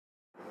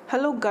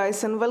Hello,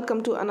 guys, and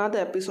welcome to another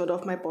episode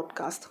of my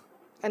podcast.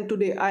 And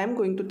today I am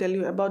going to tell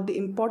you about the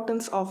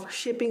importance of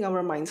shaping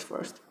our minds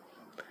first.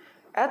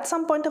 At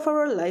some point of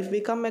our life,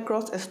 we come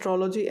across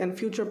astrology and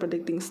future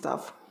predicting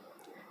stuff.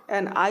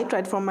 And I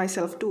tried for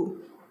myself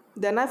too.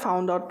 Then I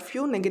found out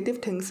few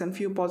negative things and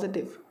few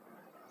positive.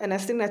 And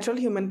as the natural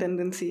human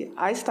tendency,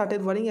 I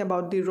started worrying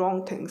about the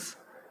wrong things.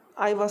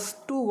 I was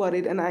too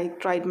worried and I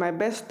tried my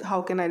best.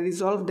 How can I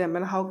resolve them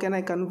and how can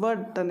I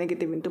convert the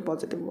negative into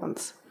positive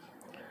ones?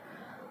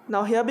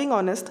 Now, here being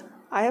honest,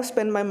 I have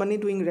spent my money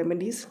doing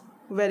remedies,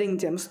 wearing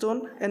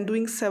gemstone, and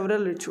doing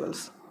several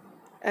rituals.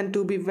 And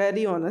to be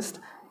very honest,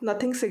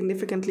 nothing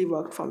significantly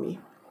worked for me.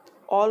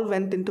 All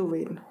went into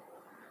vain.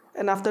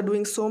 And after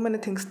doing so many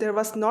things, there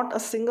was not a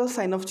single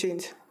sign of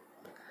change.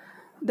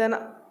 Then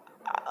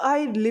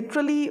I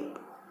literally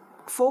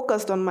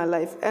focused on my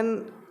life,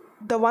 and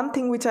the one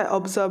thing which I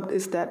observed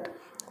is that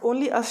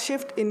only a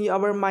shift in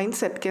our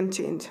mindset can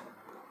change.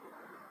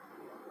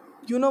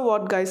 You know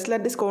what, guys?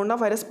 Let this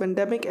coronavirus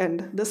pandemic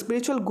end. The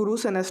spiritual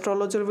gurus and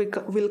astrologers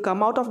will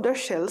come out of their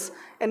shells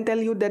and tell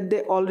you that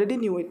they already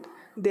knew it.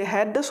 They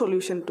had the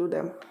solution to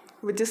them,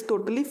 which is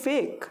totally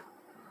fake.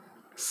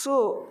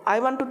 So, I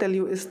want to tell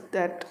you is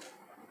that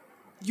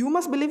you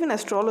must believe in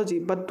astrology,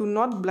 but do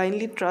not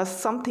blindly trust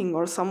something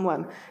or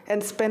someone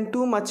and spend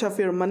too much of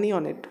your money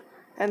on it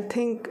and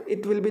think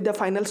it will be the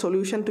final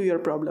solution to your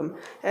problem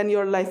and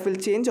your life will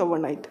change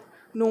overnight.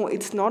 No,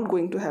 it's not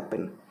going to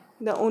happen.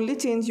 The only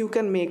change you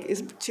can make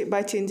is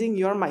by changing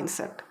your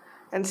mindset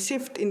and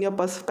shift in your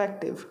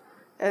perspective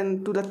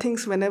and to the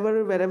things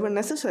wherever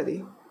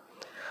necessary.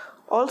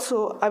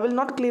 Also, I will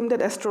not claim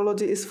that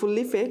astrology is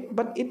fully fake,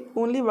 but it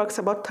only works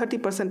about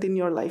 30% in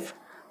your life.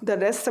 The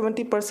rest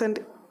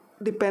 70%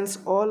 depends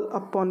all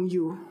upon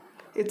you.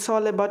 It's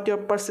all about your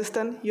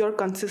persistence, your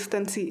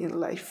consistency in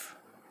life.